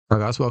Hi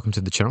guys, welcome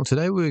to the channel.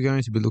 Today we're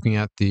going to be looking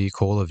at the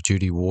Call of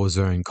Duty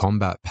Warzone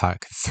Combat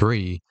Pack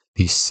 3,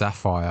 the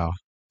Sapphire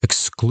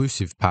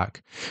exclusive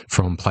pack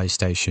from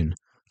PlayStation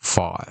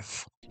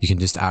 5. You can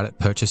just add it,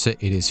 purchase it.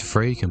 It is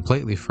free,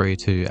 completely free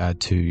to add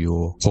to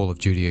your Call of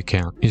Duty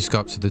account. You just go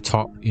up to the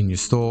top in your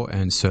store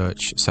and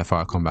search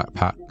Sapphire Combat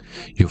Pack.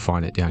 You'll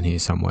find it down here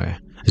somewhere.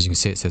 As you can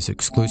see, it says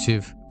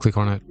exclusive. Click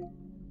on it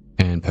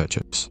and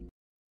purchase.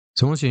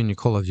 So once you're in your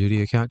Call of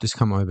Duty account, just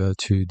come over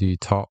to the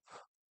top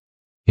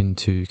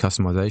into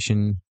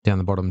customization, down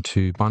the bottom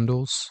to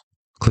bundles.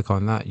 Click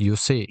on that. You'll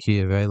see it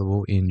here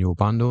available in your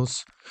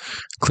bundles.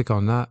 Click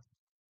on that.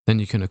 Then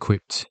you can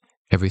equip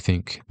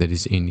everything that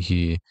is in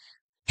here.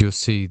 You'll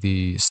see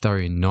the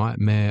Starry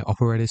Nightmare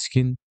operator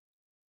skin,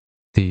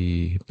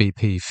 the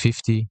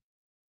BP50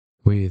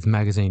 with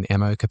magazine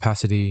ammo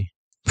capacity,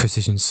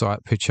 precision sight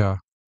picture,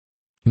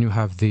 and you'll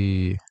have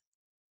the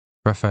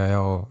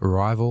Raphael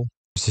Rival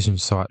precision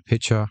sight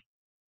picture,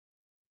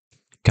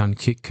 gun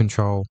kick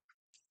control,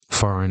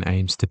 fire and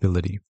aim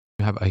stability.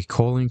 You have a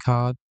calling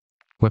card,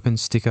 weapon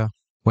sticker,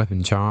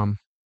 weapon charm,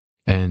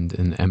 and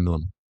an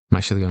emblem. I'm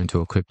actually going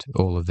to equip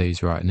all of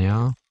these right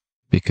now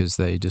because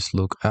they just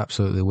look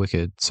absolutely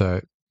wicked. So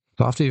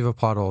after you've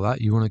applied all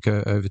that, you want to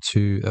go over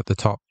to, at the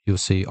top, you'll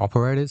see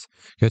operators.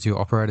 Go to your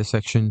operator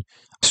section,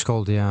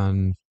 scroll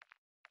down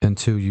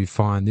until you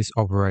find this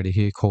operator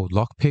here called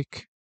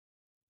Lockpick.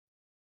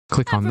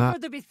 Click on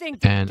that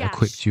and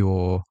equip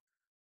your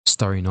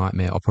Starry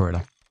Nightmare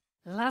operator.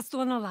 Last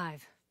one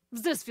alive.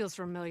 This feels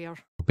familiar.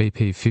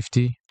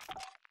 BP50,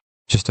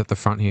 just at the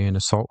front here in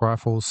assault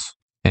rifles,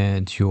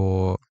 and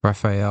your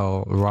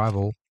Raphael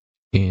Rival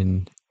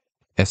in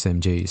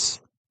SMGs.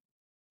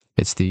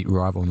 It's the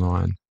Rival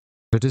 9.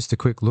 So just a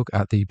quick look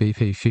at the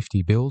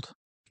BP50 build.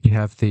 You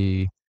have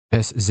the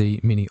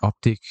SZ Mini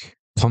Optic,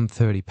 POM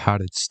 30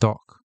 padded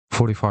stock,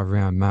 45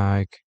 round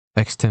mag,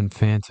 X10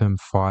 Phantom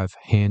 5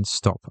 hand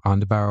stop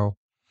underbarrel,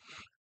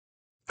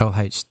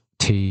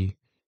 LHT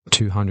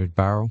 200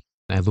 barrel.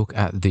 A look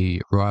at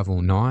the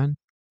Rival 9.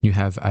 You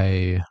have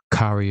a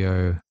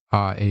Cario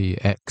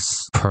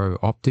REX Pro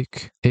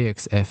Optic,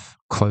 EXF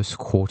Close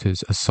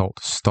Quarters Assault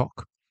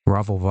Stock,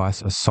 Rival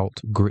Vice Assault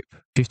Grip,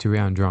 50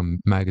 round drum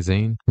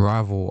magazine,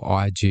 Rival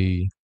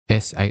IG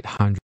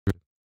S800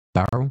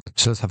 barrel.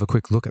 So let's have a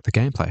quick look at the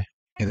gameplay.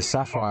 The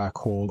Sapphire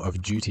Call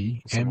of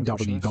Duty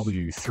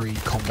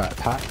MW3 Combat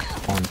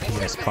Pack on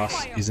PS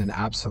Plus is an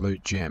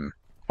absolute gem,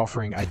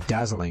 offering a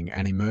dazzling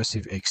and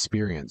immersive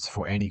experience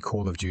for any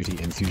Call of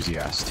Duty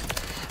enthusiast.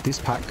 This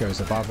pack goes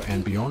above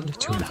and beyond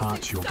to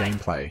enhance your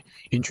gameplay,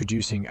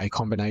 introducing a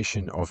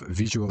combination of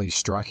visually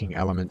striking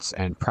elements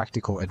and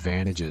practical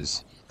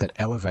advantages that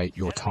elevate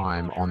your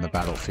time on the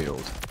battlefield.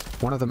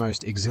 One of the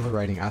most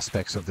exhilarating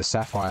aspects of the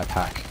Sapphire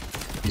pack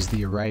is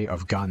the array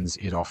of guns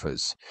it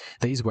offers.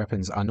 These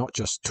weapons are not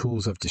just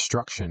tools of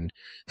destruction,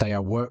 they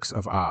are works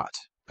of art,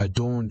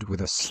 adorned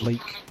with a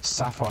sleek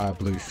sapphire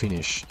blue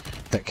finish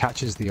that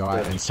catches the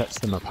eye and sets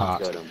them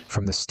apart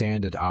from the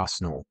standard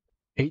arsenal.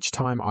 Each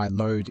time I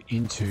load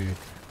into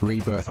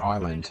Rebirth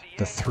Island,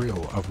 the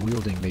thrill of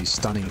wielding these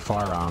stunning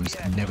firearms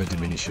never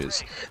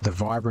diminishes. The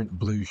vibrant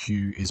blue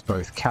hue is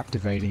both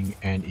captivating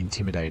and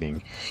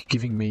intimidating,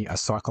 giving me a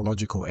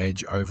psychological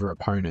edge over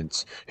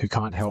opponents who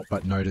can't help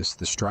but notice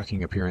the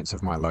striking appearance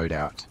of my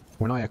loadout.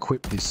 When I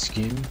equip this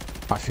skin,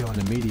 I feel an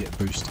immediate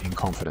boost in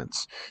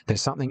confidence.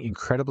 There's something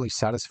incredibly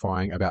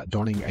satisfying about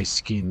donning a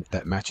skin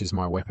that matches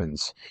my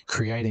weapons,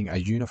 creating a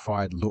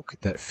unified look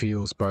that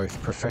feels both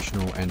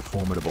professional and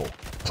formidable.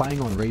 Playing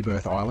on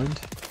Rebirth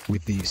Island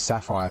with the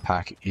Sapphire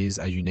pack is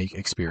a unique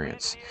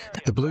experience.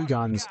 The blue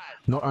guns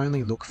not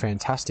only look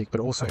fantastic but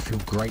also feel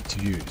great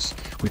to use,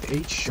 with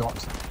each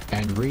shot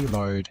and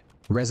reload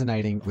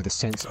resonating with a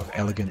sense of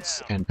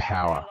elegance and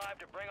power.